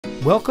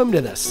Welcome to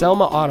the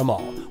Selma Auto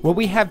Mall, where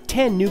we have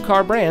 10 new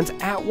car brands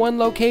at one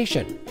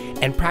location,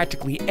 and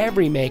practically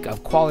every make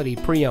of quality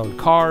pre-owned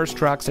cars,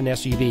 trucks, and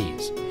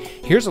SUVs.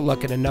 Here's a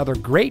look at another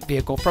great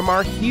vehicle from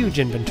our huge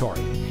inventory,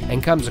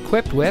 and comes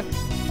equipped with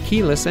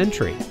keyless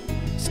entry,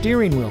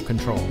 steering wheel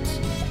controls,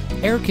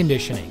 air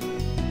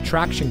conditioning,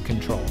 traction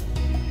control,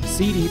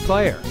 CD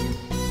player,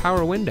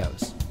 power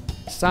windows,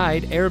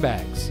 side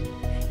airbags,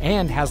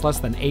 and has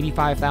less than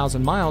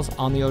 85,000 miles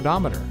on the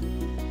odometer.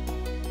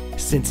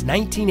 Since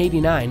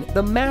 1989,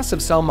 the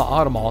massive Selma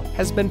Auto Mall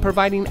has been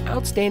providing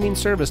outstanding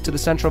service to the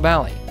Central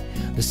Valley.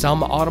 The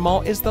Selma Auto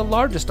Mall is the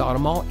largest auto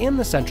mall in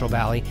the Central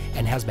Valley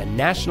and has been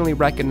nationally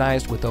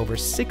recognized with over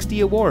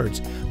 60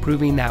 awards,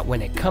 proving that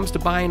when it comes to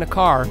buying a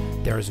car,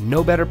 there is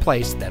no better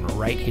place than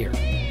right here.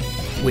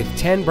 With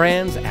 10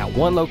 brands at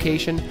one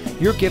location,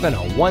 you're given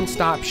a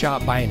one-stop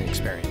shop buying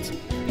experience.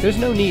 There's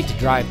no need to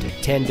drive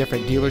to 10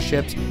 different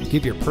dealerships,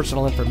 give your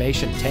personal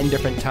information 10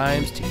 different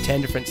times to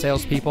 10 different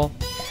salespeople.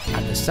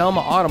 At the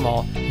Selma Auto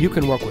Mall, you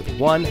can work with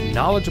one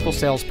knowledgeable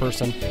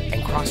salesperson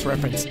and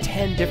cross-reference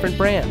 10 different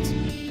brands.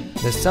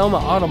 The Selma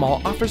Auto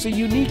Mall offers a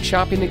unique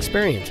shopping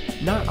experience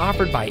not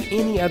offered by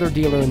any other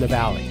dealer in the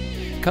Valley.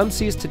 Come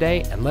see us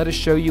today and let us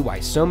show you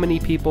why so many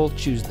people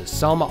choose the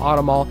Selma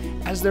Auto Mall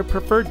as their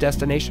preferred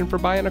destination for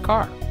buying a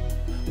car.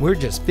 We're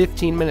just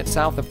 15 minutes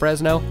south of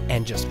Fresno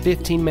and just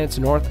 15 minutes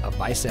north of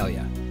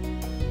Visalia.